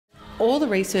All the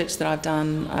research that I've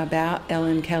done about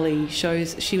Ellen Kelly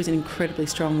shows she was an incredibly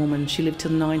strong woman. She lived till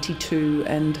 92,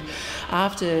 and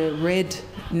after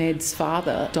Ned's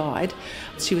father, died,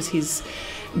 she was his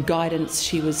guidance,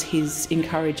 she was his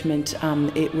encouragement.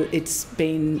 It's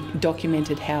been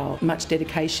documented how much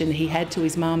dedication he had to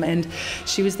his mum, and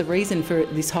she was the reason for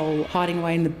this whole hiding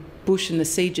away in the bush and the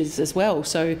sieges as well.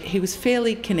 So he was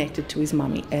fairly connected to his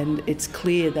mummy, and it's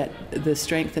clear that the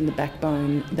strength and the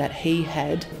backbone that he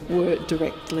had were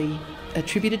directly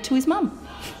attributed to his mum,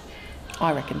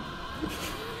 I reckon.